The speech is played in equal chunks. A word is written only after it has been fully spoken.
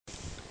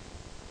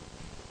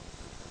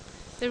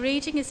The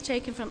reading is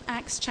taken from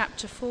Acts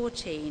chapter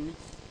 14,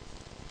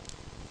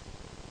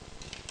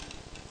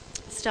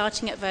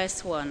 starting at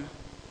verse 1.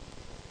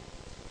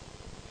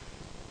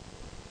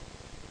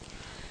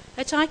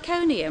 At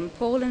Iconium,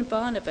 Paul and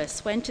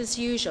Barnabas went as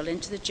usual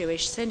into the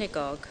Jewish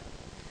synagogue.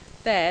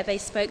 There they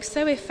spoke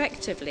so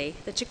effectively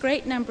that a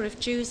great number of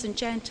Jews and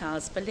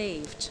Gentiles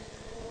believed.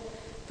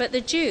 But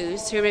the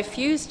Jews who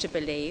refused to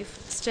believe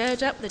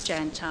stirred up the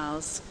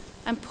Gentiles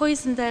and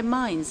poisoned their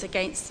minds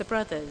against the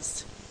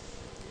brothers.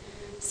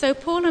 So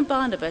Paul and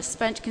Barnabas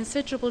spent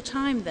considerable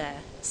time there,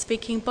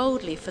 speaking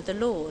boldly for the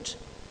Lord,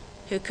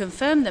 who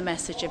confirmed the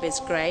message of his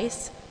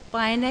grace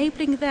by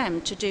enabling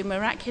them to do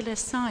miraculous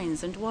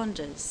signs and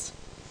wonders.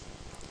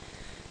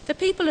 The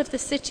people of the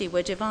city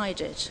were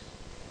divided.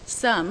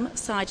 Some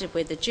sided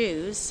with the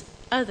Jews,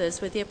 others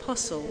with the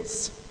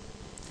apostles.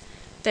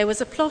 There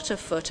was a plot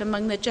afoot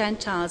among the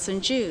Gentiles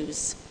and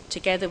Jews,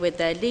 together with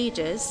their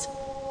leaders,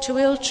 to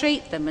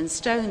ill-treat them and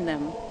stone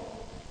them.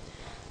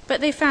 But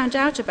they found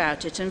out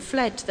about it and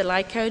fled to the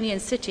Lycaonian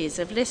cities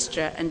of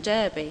Lystra and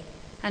Derbe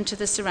and to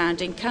the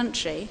surrounding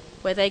country,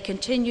 where they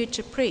continued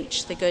to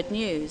preach the good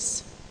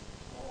news.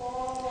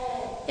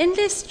 In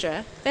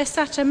Lystra there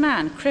sat a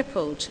man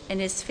crippled in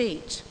his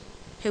feet,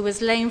 who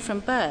was lame from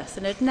birth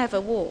and had never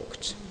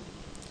walked.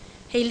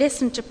 He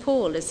listened to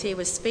Paul as he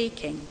was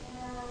speaking.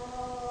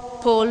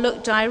 Paul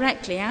looked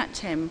directly at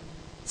him,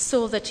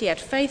 saw that he had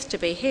faith to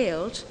be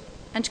healed,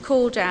 and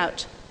called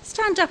out,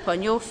 "Stand up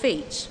on your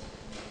feet."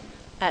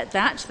 At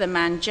that the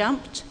man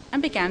jumped and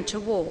began to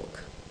walk.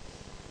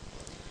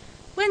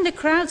 When the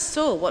crowd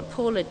saw what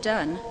Paul had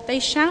done, they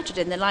shouted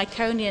in the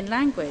Lycaonian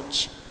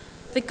language,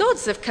 "The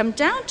gods have come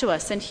down to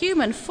us in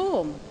human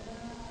form."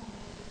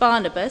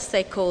 Barnabas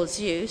they called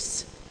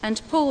Zeus,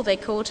 and Paul they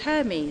called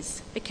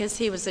Hermes, because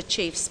he was the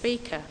chief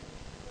speaker.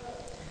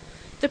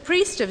 The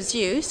priest of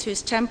Zeus,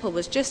 whose temple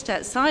was just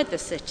outside the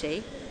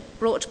city,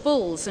 brought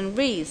bulls and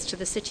wreaths to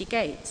the city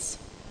gates,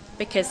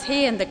 because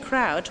he and the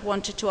crowd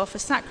wanted to offer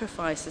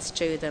sacrifices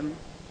to them.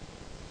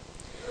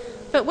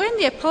 But when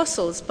the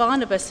apostles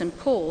Barnabas and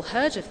Paul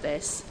heard of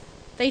this,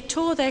 they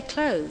tore their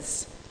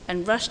clothes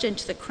and rushed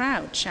into the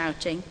crowd,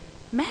 shouting,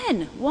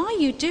 "Men, why are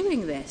you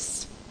doing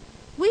this?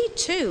 We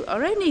too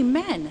are only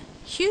men,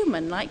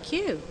 human like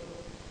you.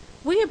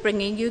 We are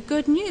bringing you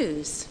good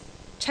news,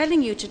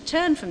 telling you to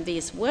turn from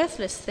these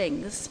worthless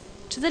things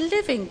to the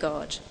living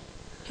God,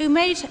 who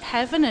made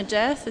heaven and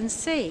earth and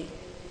sea,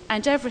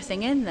 and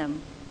everything in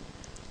them.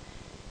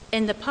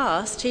 In the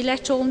past, he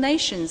let all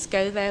nations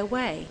go their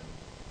way,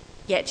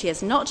 yet he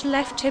has not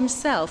left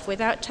himself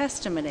without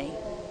testimony.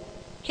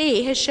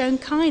 He has shown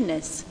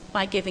kindness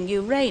by giving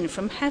you rain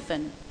from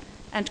heaven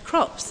and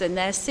crops in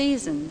their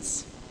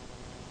seasons.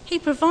 He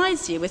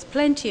provides you with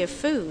plenty of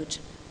food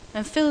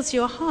and fills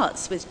your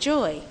hearts with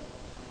joy."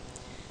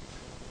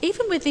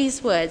 Even with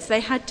these words,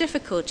 they had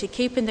difficulty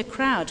keeping the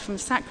crowd from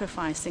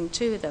sacrificing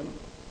to them.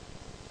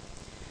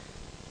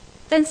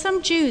 Then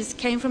some Jews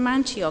came from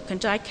Antioch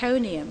and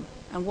Iconium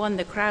and won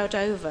the crowd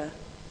over.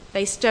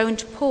 They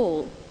stoned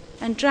Paul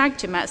and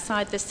dragged him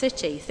outside the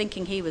city,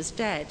 thinking he was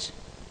dead.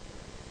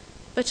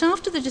 But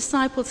after the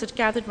disciples had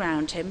gathered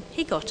round him,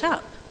 he got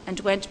up and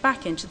went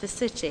back into the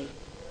city.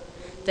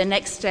 The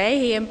next day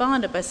he and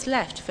Barnabas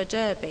left for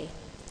Derbe.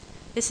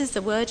 This is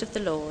the word of the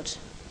Lord.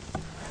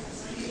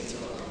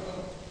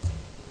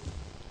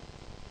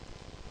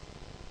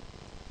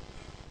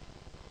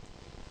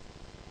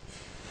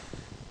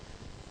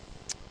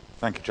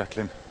 Thank you,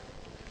 Jacqueline.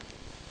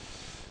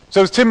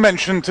 So as Tim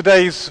mentioned,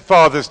 today's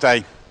Father's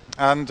Day.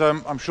 And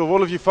I'm sure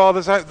all of you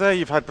fathers out there,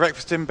 you've had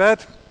breakfast in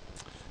bed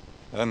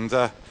and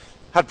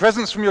had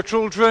presents from your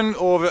children,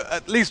 or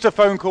at least a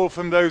phone call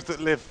from those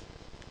that live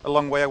a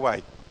long way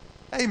away.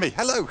 Amy,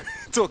 hello.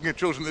 Talking of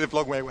children that live a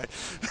long way away.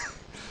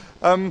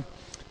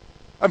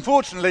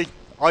 Unfortunately,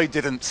 I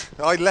didn't.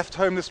 I left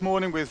home this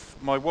morning with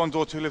my one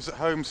daughter who lives at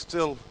home,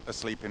 still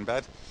asleep in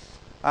bed.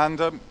 And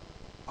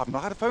I've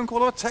not had a phone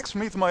call or a text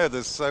from either of my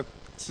others, so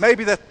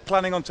maybe they're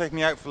planning on taking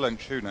me out for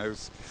lunch, who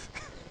knows.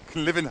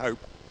 Can live in hope.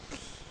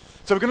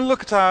 So we're going to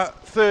look at our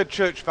third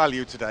church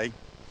value today,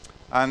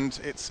 and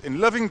it's in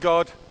loving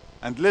God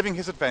and living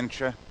his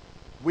adventure,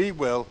 we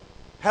will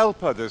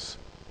help others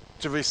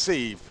to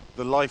receive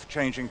the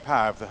life-changing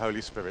power of the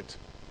Holy Spirit.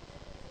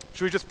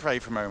 Should we just pray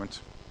for a moment?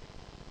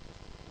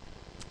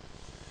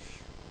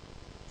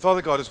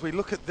 Father God, as we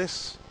look at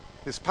this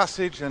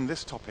passage and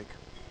this topic,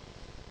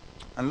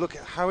 and look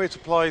at how it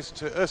applies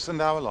to us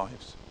and our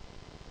lives,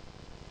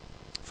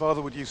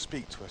 Father, would you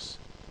speak to us?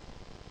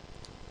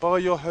 By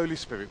your Holy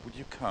Spirit, would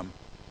you come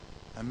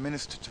and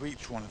minister to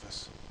each one of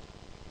us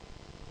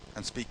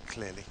and speak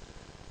clearly?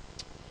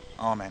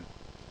 Amen.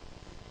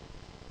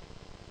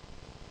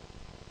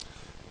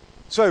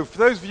 So, for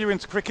those of you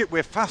into cricket,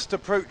 we're fast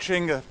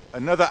approaching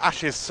another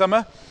Ashes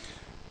summer,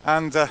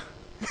 and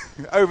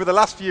over the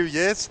last few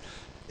years,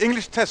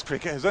 English Test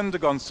cricket has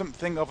undergone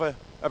something of a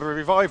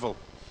revival.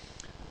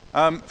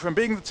 From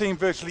being the team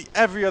virtually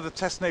every other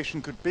Test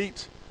nation could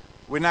beat,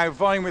 we're now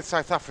vying with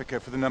South Africa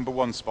for the number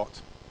one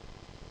spot.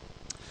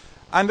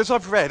 And as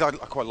I've read, I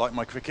quite like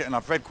my cricket, and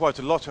I've read quite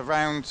a lot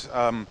around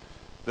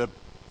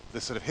the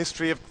sort of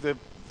history of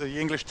the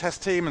English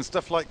Test team and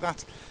stuff like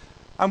that.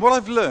 And what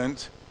I've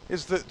learned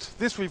is that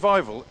this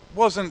revival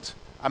wasn't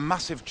a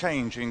massive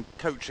change in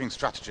coaching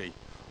strategy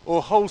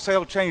or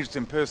wholesale changes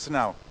in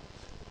personnel.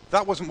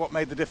 That wasn't what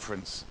made the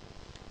difference.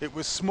 It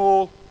was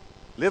small,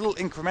 little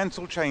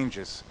incremental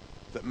changes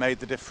that made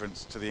the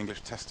difference to the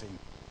English Test team.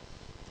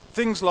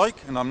 Things like,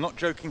 and I'm not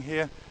joking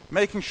here,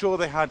 making sure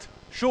they had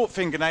short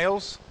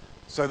fingernails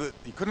so that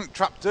you couldn't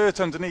trap dirt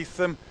underneath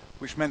them,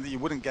 which meant that you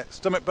wouldn't get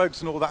stomach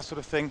bugs and all that sort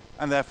of thing,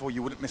 and therefore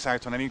you wouldn't miss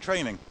out on any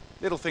training.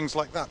 Little things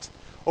like that.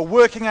 Or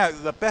working out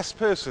that the best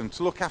person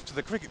to look after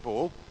the cricket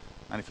ball,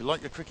 and if you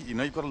like your cricket, you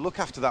know you've got to look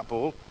after that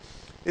ball,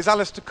 is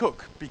Alistair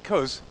Cook,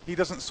 because he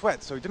doesn't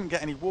sweat, so he didn't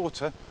get any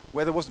water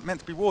where there wasn't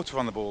meant to be water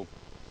on the ball.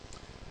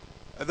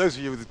 Those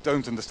of you that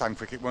don't understand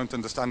cricket won't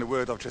understand a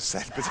word I've just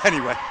said, but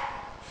anyway.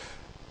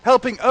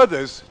 Helping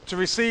others to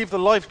receive the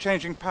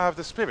life-changing power of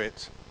the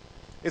Spirit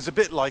is a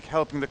bit like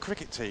helping the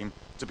cricket team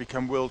to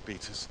become world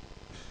beaters.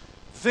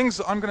 The things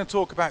that I'm going to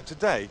talk about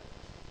today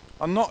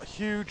are not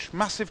huge,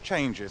 massive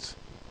changes,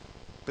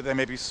 but they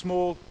may be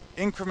small,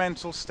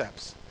 incremental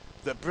steps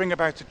that bring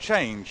about a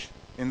change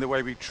in the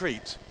way we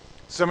treat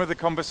some of the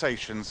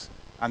conversations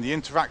and the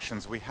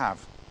interactions we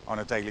have on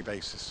a daily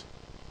basis.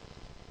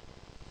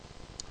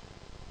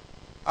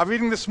 Our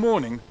reading this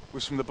morning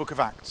was from the book of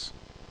Acts.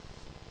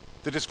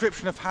 The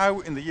description of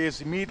how in the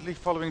years immediately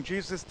following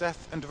Jesus'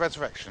 death and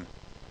resurrection,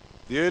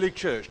 the early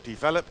church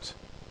developed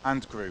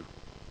and grew,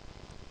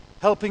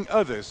 helping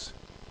others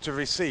to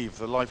receive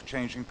the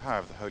life-changing power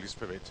of the Holy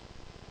Spirit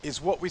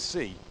is what we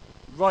see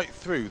right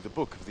through the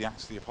book of the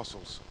Acts of the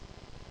Apostles.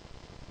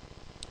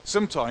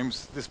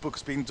 Sometimes this book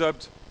has been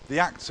dubbed the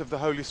Acts of the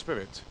Holy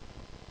Spirit,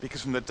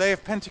 because from the day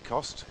of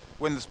Pentecost,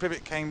 when the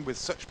Spirit came with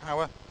such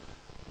power,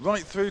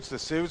 right through to the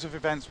series of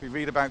events we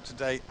read about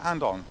today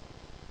and on,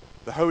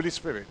 the Holy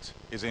Spirit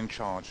is in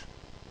charge.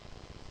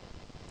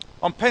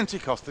 On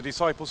Pentecost, the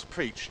disciples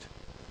preached,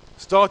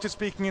 started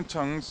speaking in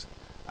tongues,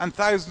 and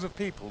thousands of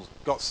people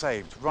got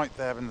saved right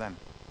there and then.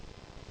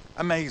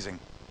 Amazing.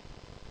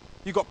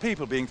 You got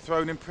people being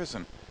thrown in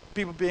prison,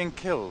 people being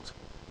killed,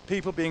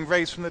 people being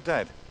raised from the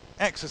dead,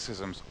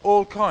 exorcisms,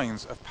 all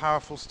kinds of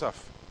powerful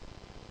stuff.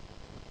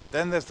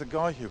 Then there's the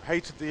guy who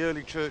hated the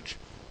early church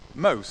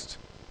most.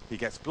 He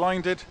gets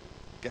blinded,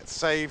 gets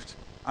saved,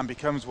 and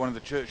becomes one of the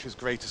church's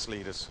greatest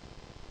leaders.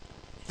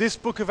 This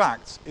book of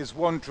Acts is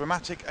one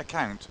dramatic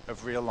account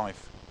of real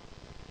life.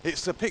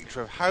 It's the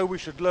picture of how we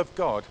should love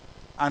God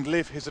and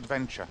live his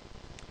adventure,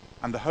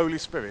 and the Holy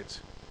Spirit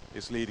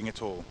is leading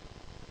it all.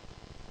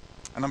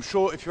 And I'm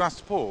sure if you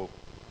asked Paul,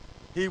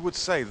 he would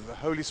say that the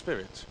Holy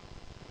Spirit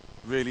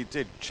really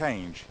did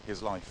change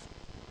his life.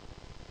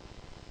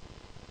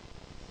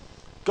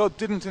 God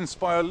didn't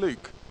inspire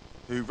Luke,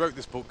 who wrote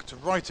this book, to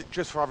write it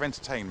just for our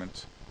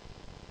entertainment.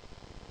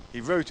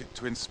 He wrote it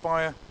to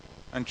inspire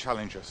and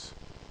challenge us.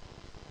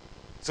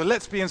 So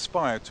let's be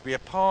inspired to be a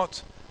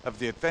part of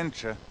the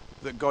adventure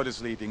that God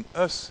is leading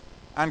us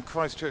and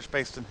Christ Church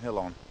Bayston Hill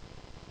on.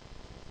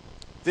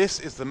 This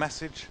is the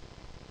message,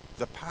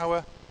 the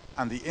power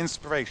and the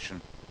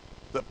inspiration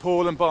that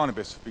Paul and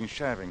Barnabas have been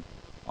sharing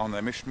on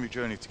their missionary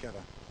journey together.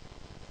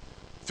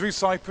 Through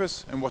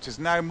Cyprus and what is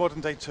now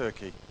modern-day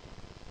Turkey,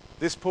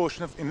 in this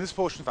portion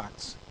of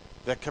Acts,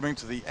 they're coming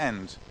to the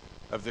end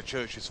of the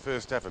church's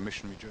first ever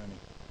missionary journey.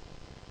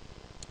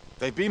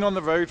 They've been on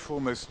the road for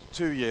almost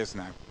 2 years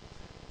now.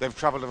 They've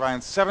travelled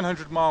around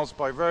 700 miles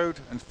by road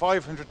and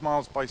 500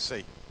 miles by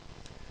sea.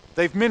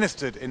 They've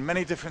ministered in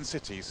many different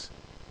cities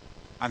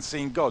and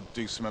seen God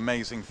do some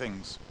amazing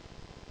things.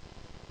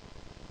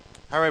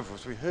 However,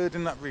 as we heard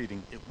in that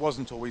reading, it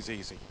wasn't always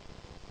easy.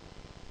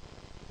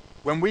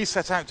 When we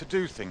set out to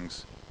do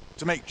things,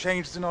 to make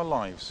changes in our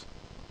lives,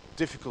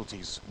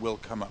 difficulties will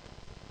come up.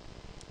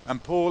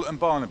 And Paul and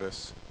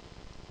Barnabas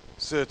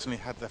certainly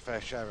had their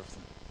fair share of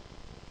them.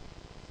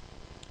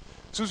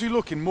 So as we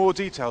look in more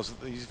details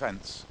at these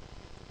events,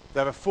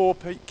 there are 4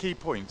 key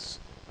points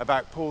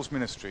about Paul's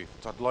ministry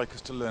that I'd like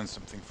us to learn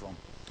something from.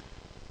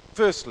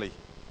 Firstly,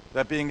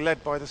 they're being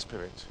led by the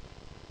Spirit.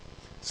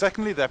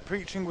 Secondly, their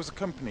preaching was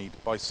accompanied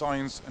by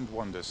signs and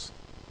wonders.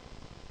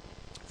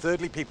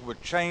 Thirdly, people were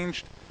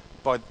changed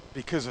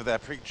because of their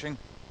preaching.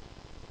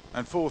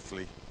 And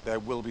fourthly, there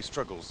will be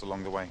struggles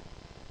along the way.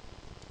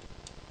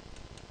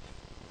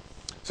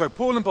 So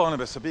Paul and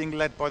Barnabas are being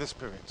led by the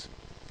Spirit.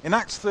 In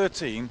Acts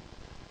 13,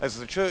 as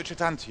the church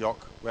at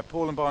Antioch, where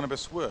Paul and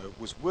Barnabas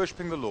was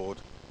worshipping the Lord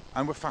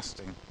and were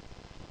fasting,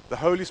 the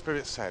Holy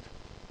Spirit said,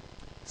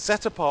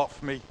 "Set apart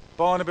for me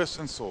Barnabas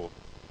and Saul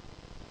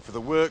for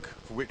the work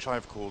for which I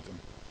have called them."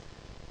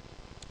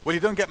 Well, you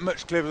don't get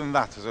much clearer than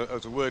that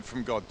as a word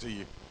from God, do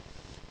you?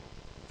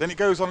 Then it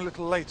goes on a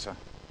little later.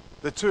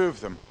 The 2 of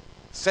them,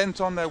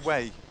 sent on their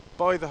way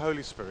by the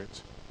Holy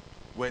Spirit,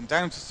 went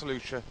down to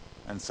Seleucia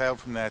and sailed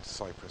from there to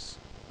Cyprus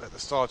at the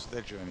start of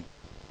their journey.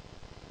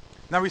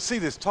 Now we see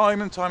this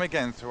time and time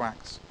again through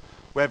Acts,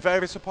 where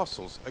various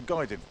apostles are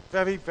guided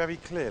very, very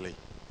clearly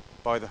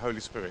by the Holy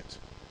Spirit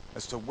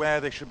as to where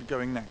they should be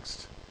going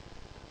next.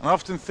 And I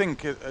often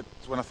think,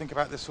 when I think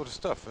about this sort of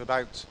stuff,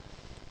 about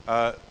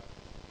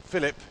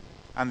Philip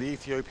and the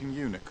Ethiopian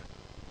eunuch,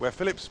 where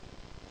Philip's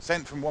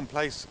sent from one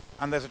place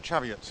and there's a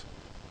chariot,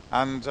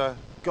 and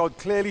God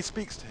clearly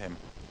speaks to him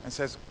and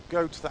says,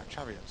 go to that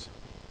chariot.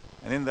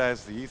 And in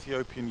there's the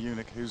Ethiopian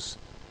eunuch who's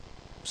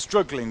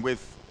struggling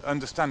with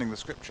understanding the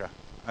scripture,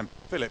 and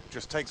Philip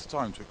just takes the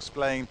time to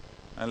explain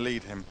and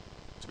lead him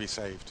to be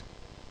saved.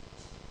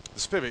 The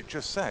Spirit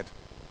just said,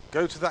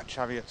 go to that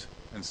chariot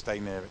and stay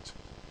near it.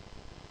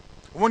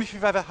 I wonder if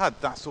you've ever had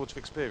that sort of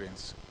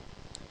experience.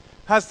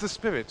 Has the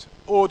Spirit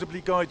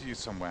audibly guided you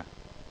somewhere?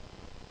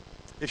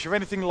 If you're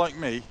anything like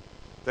me,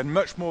 then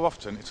much more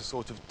often it's a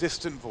sort of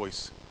distant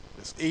voice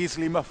that's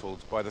easily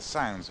muffled by the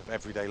sounds of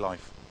everyday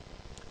life.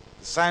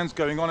 The sounds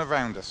going on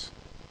around us.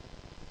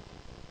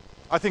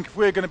 I think if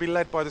we're going to be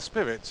led by the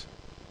Spirit,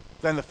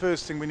 then the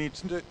first thing we need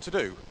to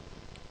do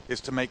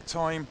is to make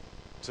time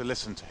to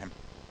listen to him.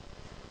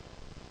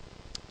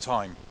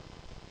 Time.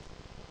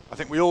 I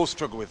think we all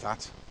struggle with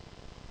that.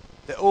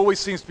 There always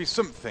seems to be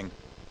something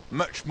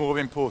much more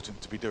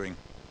important to be doing.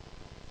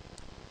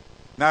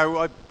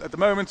 Now, at the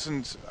moment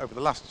and over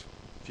the last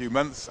few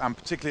months, and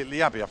particularly at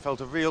Lee Abbey, I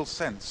felt a real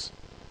sense,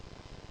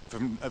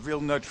 a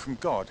real nudge from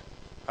God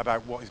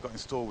about what he's got in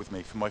store with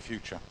me for my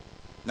future.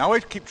 Now, I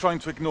keep trying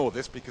to ignore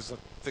this because I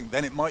think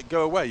then it might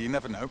go away, you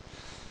never know.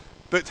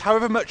 But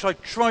however much I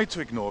try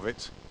to ignore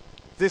it,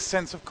 this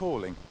sense of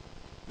calling,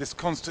 this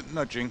constant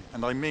nudging,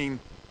 and I mean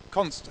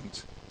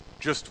constant,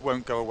 just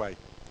won't go away.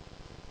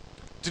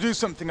 To do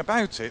something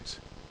about it,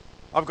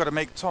 I've got to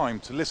make time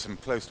to listen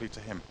closely to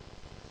him,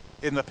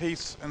 in the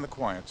peace and the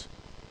quiet,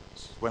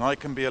 when I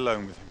can be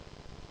alone with him.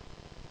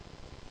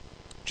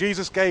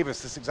 Jesus gave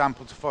us this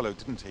example to follow,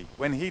 didn't he?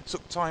 When he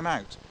took time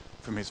out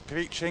from his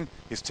preaching,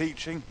 his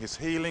teaching, his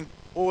healing,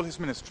 all his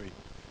ministry,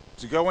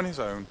 to go on his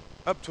own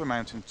up to a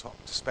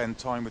mountaintop to spend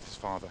time with his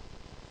Father.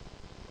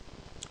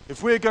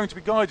 If we're going to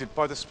be guided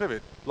by the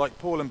Spirit like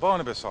Paul and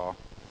Barnabas are,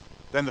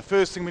 then the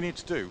first thing we need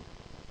to do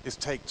is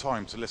take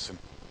time to listen.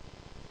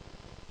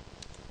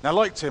 Now,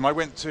 like Tim, I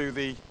went to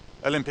the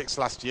Olympics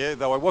last year,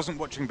 though I wasn't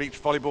watching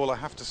beach volleyball, I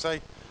have to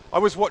say. I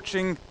was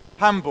watching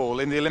handball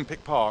in the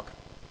Olympic Park.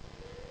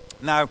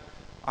 Now,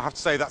 I have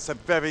to say that's a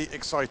very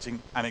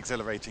exciting and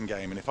exhilarating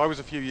game, and if I was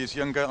a few years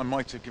younger, I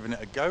might have given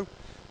it a go.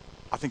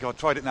 I think if I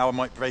tried it now, I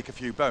might break a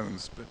few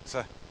bones,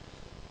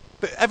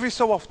 but every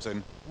so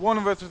often, one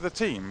or other of the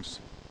teams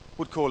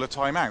would call a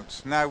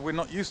time-out. Now, we're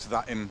not used to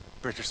that in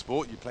British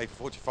sport. You play for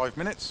 45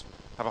 minutes,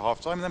 have a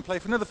half-time, and then play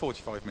for another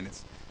 45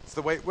 minutes. It's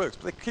the way it works,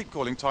 but they keep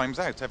calling times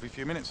out every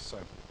few minutes or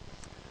so.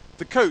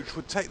 The coach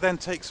would then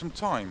take some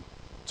time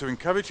to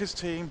encourage his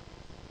team,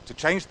 to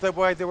change the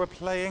way they were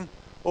playing,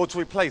 or to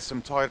replace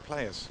some tired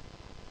players.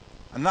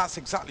 And that's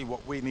exactly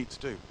what we need to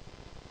do.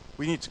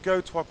 We need to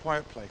go to our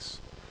quiet place,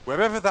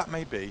 wherever that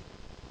may be,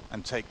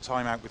 and take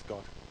time out with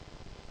God.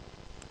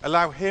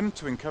 Allow him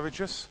to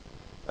encourage us,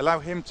 allow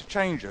him to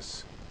change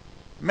us,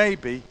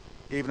 maybe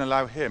even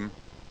allow him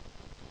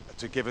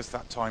to give us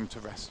that time to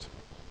rest.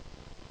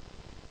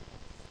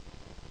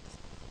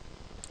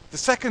 The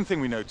second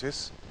thing we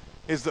notice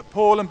is that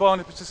Paul and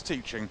Barnabas'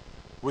 teaching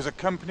was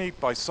accompanied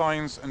by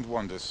signs and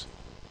wonders.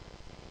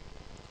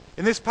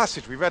 In this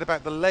passage we read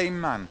about the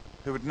lame man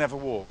who had never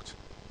walked.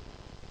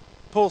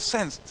 Paul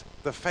sensed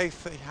the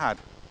faith that he had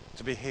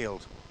to be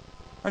healed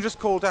and just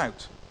called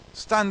out,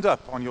 "Stand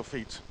up on your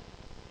feet."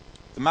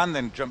 The man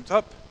then jumped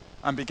up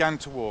and began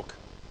to walk.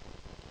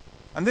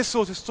 And this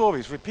sort of story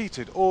is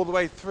repeated all the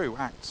way through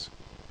Acts.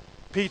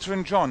 Peter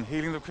and John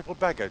healing the crippled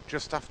beggar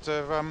just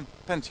after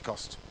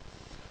Pentecost.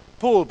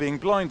 Paul being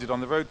blinded on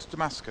the road to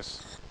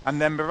Damascus and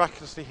then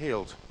miraculously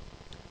healed.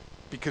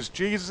 Because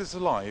Jesus is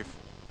alive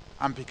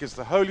and because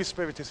the Holy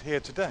Spirit is here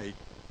today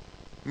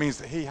means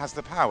that he has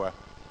the power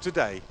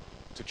today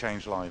to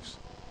change lives.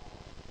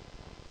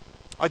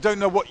 I don't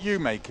know what you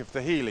make of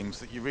the healings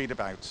that you read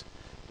about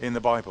in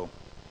the Bible.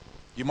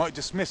 You might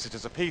dismiss it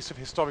as a piece of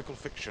historical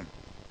fiction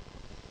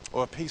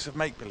or a piece of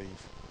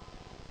make-believe.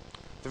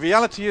 The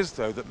reality is,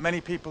 though, that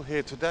many people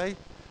here today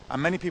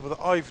and many people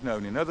that I've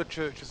known in other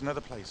churches and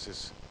other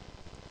places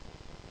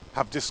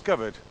have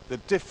discovered the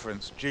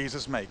difference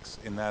Jesus makes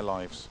in their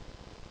lives.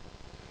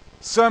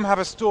 Some have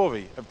a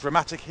story of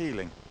dramatic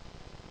healing,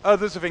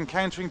 others of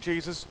encountering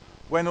Jesus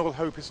when all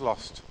hope is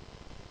lost,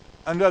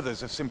 and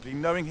others of simply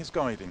knowing his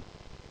guiding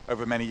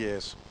over many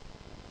years.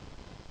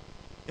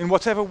 In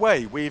whatever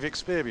way we've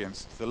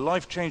experienced the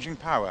life-changing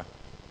power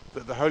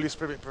that the Holy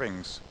Spirit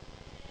brings,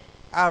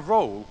 our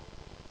role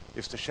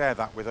is to share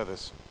that with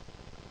others.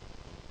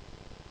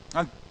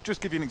 And just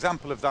give you an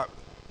example of that.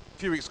 A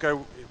few weeks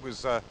ago it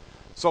was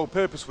Sole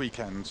Purpose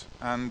Weekend,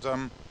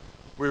 and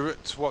we were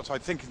at what I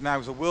think now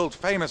is a world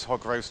famous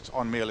hog roast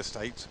on Meal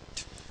Estate,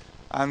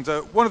 and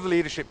one of the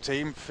leadership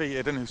team, Fee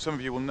Idden, who some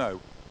of you will know,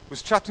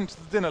 was chatting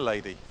to the dinner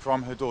lady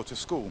from her daughter's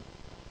school.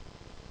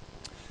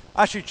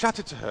 As she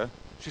chatted to her,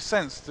 she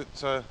sensed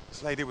that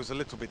this lady was a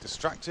little bit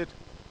distracted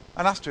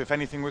and asked her if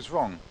anything was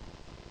wrong.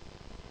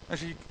 And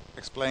she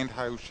explained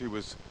how she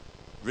was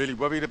really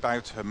worried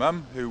about her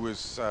mum, who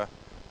was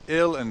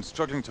ill and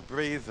struggling to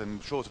breathe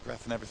and short of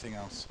breath and everything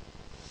else.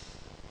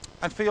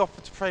 And Fee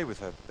offered to pray with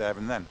her there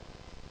and then.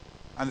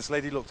 And this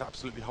lady looked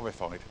absolutely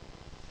horrified.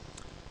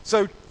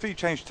 So Fee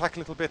changed tack a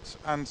little bit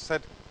and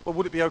said, well,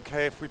 would it be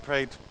okay if we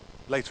prayed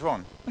later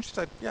on? And she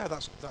said, yeah,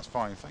 that's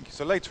fine, thank you.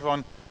 So later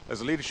on,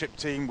 as a leadership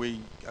team,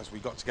 as we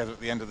got together at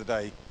the end of the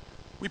day,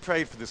 we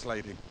prayed for this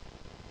lady.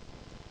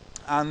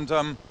 And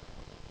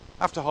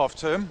after half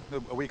term,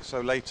 a week or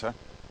so later,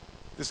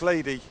 this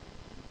lady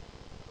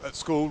at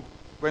school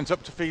went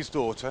up to Fee's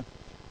daughter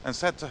and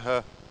said to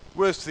her,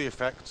 words to the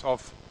effect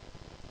of,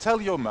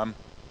 tell your mum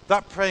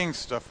that praying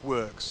stuff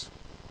works.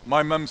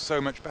 My mum's so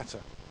much better.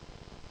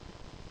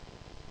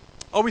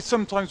 Are we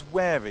sometimes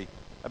wary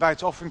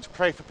about offering to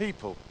pray for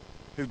people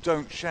who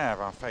don't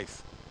share our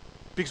faith?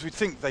 Because we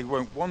think they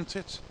won't want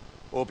it,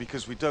 or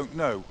because we don't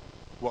know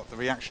what the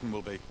reaction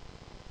will be?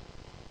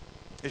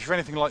 If you're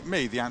anything like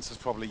me, the answer is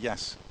probably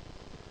yes.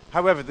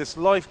 However, this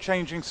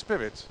life-changing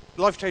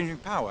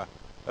power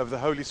of the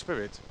Holy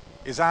Spirit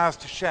is ours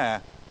to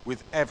share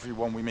with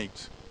everyone we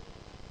meet.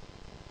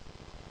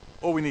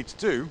 All we need to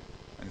do,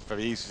 and it's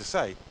very easy to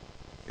say,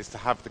 is to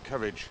have the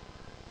courage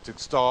to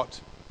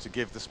start to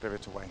give the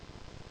Spirit away.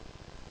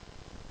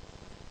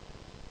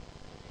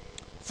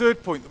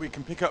 Third point that we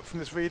can pick up from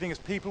this reading is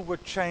people were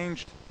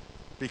changed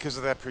because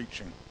of their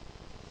preaching.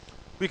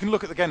 We can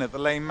look again at the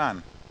lame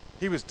man.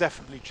 He was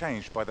definitely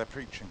changed by their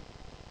preaching.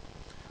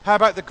 How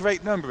about the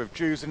great number of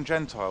Jews and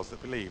Gentiles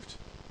that believed?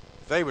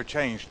 They were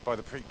changed by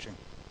the preaching.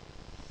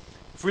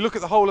 If we look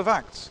at the whole of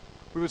Acts,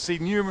 we would see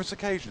numerous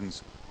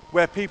occasions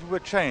where people were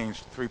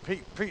changed through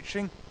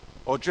preaching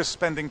or just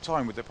spending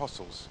time with the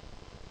apostles.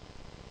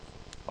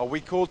 Are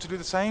we called to do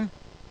the same?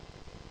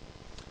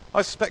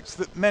 I suspect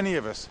that many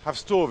of us have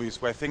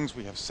stories where things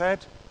we have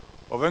said,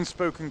 or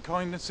unspoken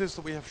kindnesses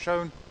that we have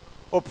shown,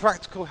 or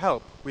practical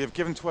help we have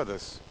given to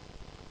others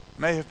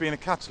may have been a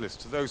catalyst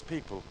to those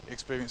people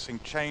experiencing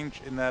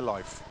change in their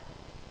life.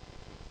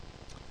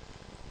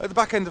 At the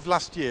back end of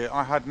last year,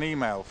 I had an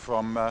email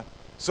from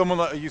someone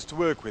that I used to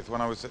work with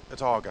when I was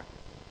at Arga.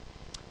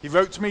 He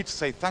wrote to me to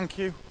say thank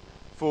you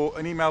for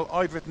an email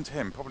I'd written to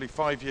him probably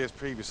 5 years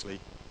previously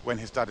when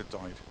his dad had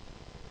died.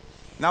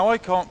 Now I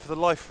can't for the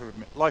life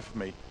of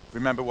me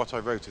remember what I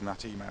wrote in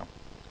that email,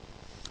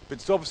 but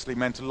it's obviously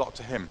meant a lot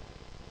to him,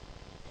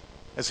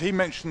 as he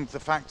mentioned the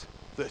fact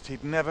that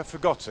he'd never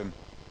forgotten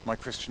my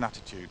Christian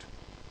attitude.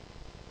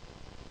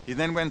 He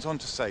then went on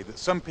to say that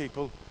some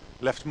people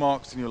left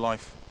marks in your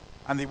life,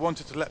 and he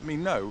wanted to let me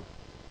know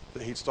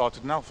that he'd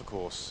started an Alpha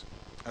course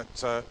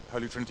at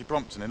Holy Trinity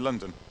Brompton in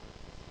London,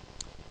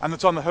 and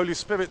that on the Holy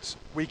Spirit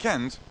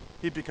weekend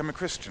he'd become a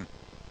Christian.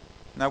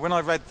 Now when I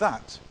read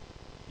that,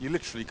 you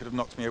literally could have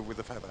knocked me over with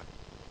a feather.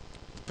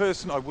 The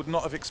person I would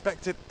not have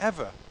expected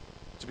ever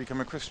to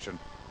become a Christian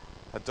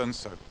had done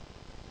so.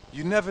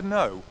 You never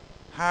know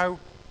how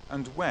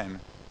and when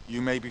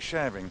you may be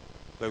sharing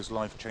those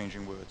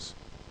life-changing words.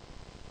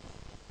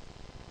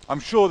 I'm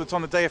sure that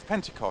on the day of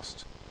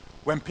Pentecost,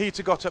 when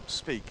Peter got up to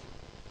speak,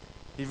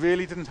 he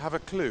really didn't have a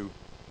clue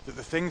that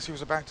the things he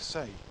was about to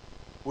say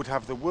would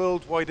have the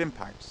worldwide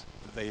impact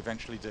that they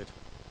eventually did.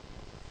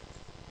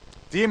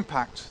 The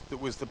impact that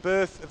was the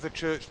birth of the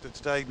church that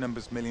today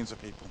numbers millions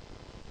of people.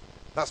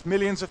 That's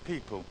millions of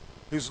people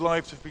whose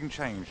lives have been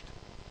changed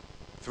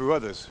through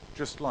others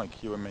just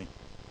like you and me.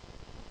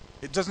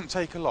 It doesn't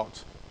take a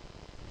lot.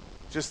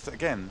 Just,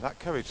 again, that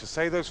courage to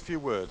say those few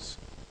words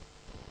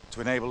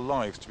to enable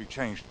lives to be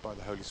changed by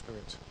the Holy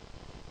Spirit.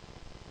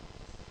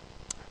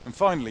 And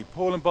finally,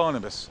 Paul and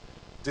Barnabas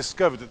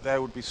discovered that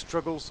there would be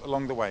struggles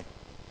along the way.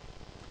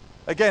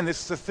 Again,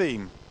 this is a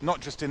theme, not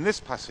just in this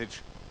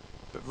passage,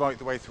 but right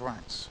the way through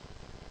Acts.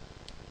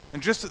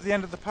 And just at the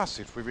end of the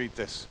passage, we read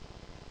this.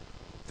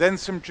 Then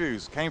some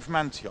Jews came from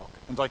Antioch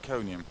and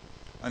Iconium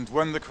and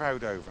won the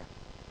crowd over.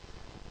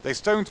 They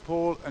stoned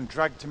Paul and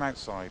dragged him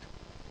outside,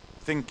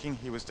 thinking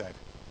he was dead.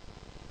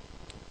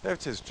 There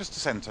it is, just a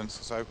sentence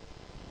or so,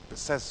 but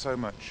says so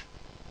much.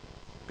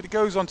 But it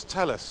goes on to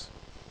tell us,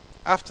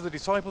 after the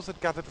disciples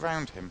had gathered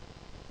round him,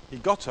 he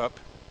got up,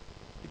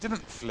 he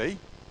didn't flee,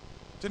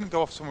 didn't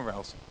go off somewhere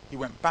else, he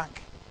went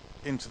back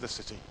into the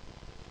city,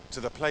 to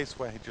the place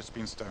where he'd just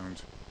been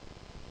stoned.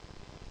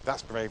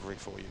 That's bravery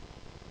for you.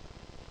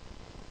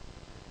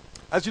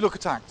 As you look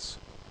at Acts,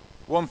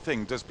 one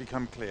thing does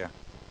become clear.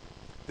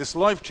 This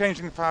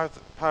life-changing power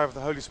of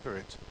the Holy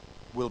Spirit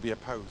will be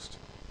opposed.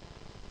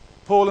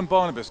 Paul and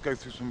Barnabas go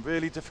through some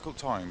really difficult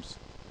times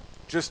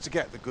just to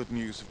get the good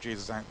news of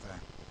Jesus out there.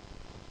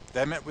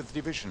 They're met with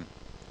division,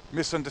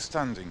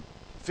 misunderstanding,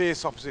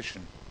 fierce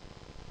opposition.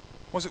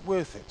 Was it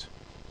worth it?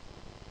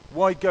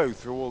 Why go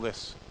through all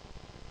this?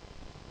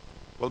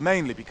 Well,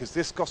 mainly because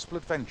this gospel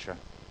adventure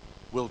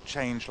will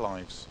change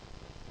lives.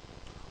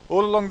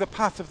 All along the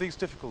path of these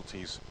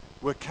difficulties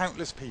were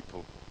countless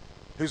people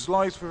whose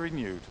lives were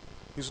renewed,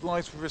 whose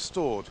lives were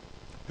restored,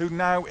 who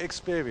now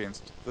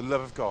experienced the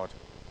love of God.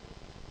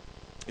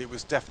 It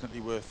was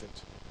definitely worth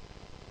it.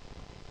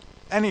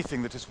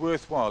 Anything that is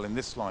worthwhile in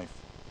this life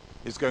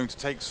is going to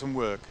take some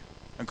work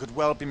and could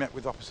well be met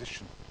with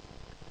opposition.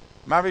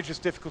 Marriage is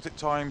difficult at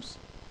times,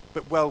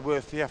 but well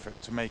worth the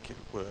effort to make it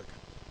work.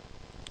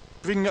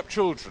 Bringing up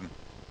children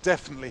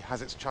definitely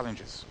has its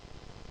challenges,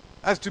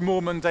 as do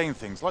more mundane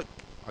things like,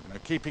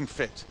 keeping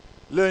fit,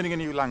 learning a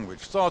new language,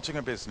 starting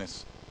a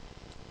business.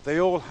 They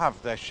all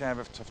have their share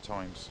of tough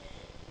times.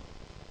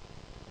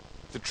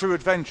 The true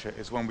adventure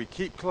is when we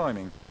keep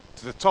climbing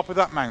to the top of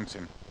that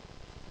mountain.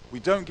 We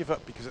don't give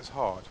up because it's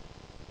hard.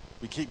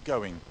 We keep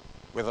going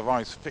with our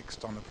eyes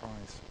fixed on the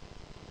prize.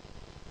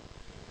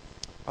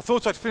 I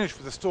thought I'd finish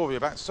with a story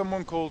about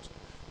someone called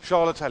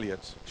Charlotte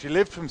Elliott. She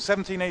lived from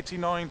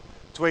 1789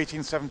 to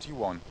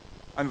 1871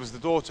 and was the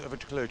daughter of a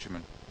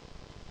clergyman.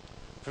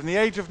 From the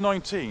age of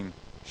 19,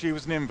 she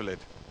was an invalid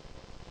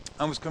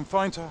and was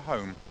confined to her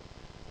home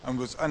and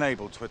was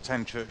unable to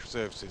attend church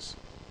services.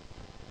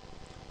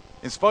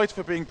 In spite of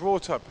her being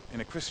brought up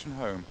in a Christian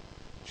home,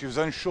 she was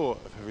unsure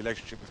of her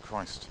relationship with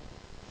Christ.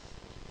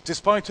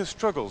 Despite her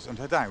struggles and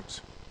her doubt,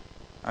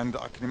 and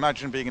I can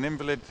imagine being an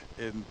invalid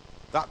in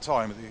that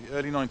time, at the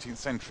early 19th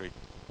century,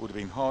 would have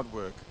been hard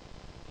work.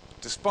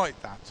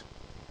 Despite that,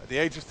 at the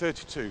age of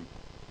 32,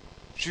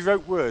 she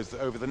wrote words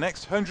that over the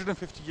next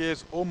 150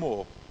 years or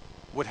more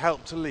would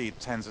help to lead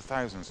tens of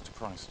thousands to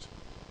Christ.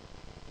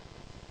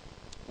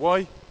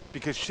 Why?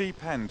 Because she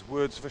penned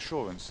words of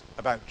assurance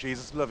about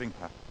Jesus loving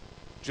her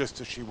just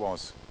as she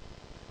was.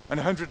 And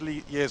 100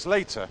 years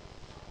later,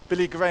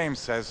 Billy Graham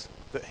says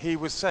that he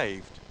was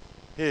saved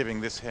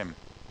hearing this hymn,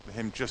 the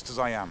hymn Just As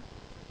I Am.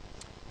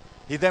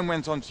 He then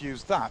went on to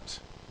use that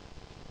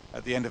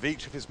at the end of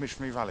each of his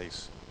missionary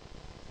rallies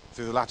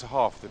through the latter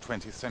half of the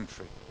 20th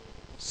century.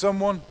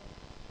 Someone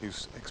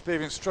who's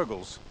experienced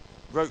struggles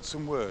wrote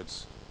some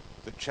words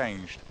that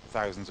changed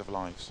thousands of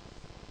lives.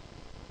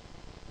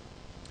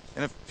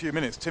 In a few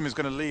minutes, Tim is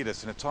going to lead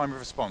us in a time of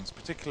response,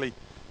 particularly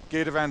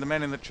geared around the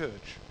men in the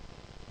church.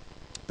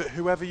 But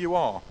whoever you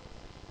are,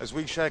 as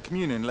we share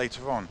communion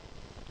later on,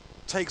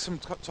 take some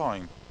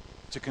time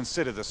to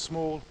consider the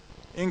small,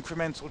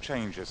 incremental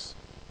changes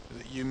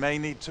that you may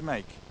need to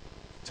make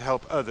to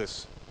help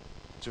others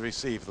to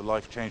receive the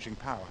life-changing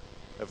power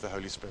of the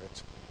Holy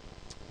Spirit.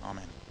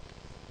 Amen.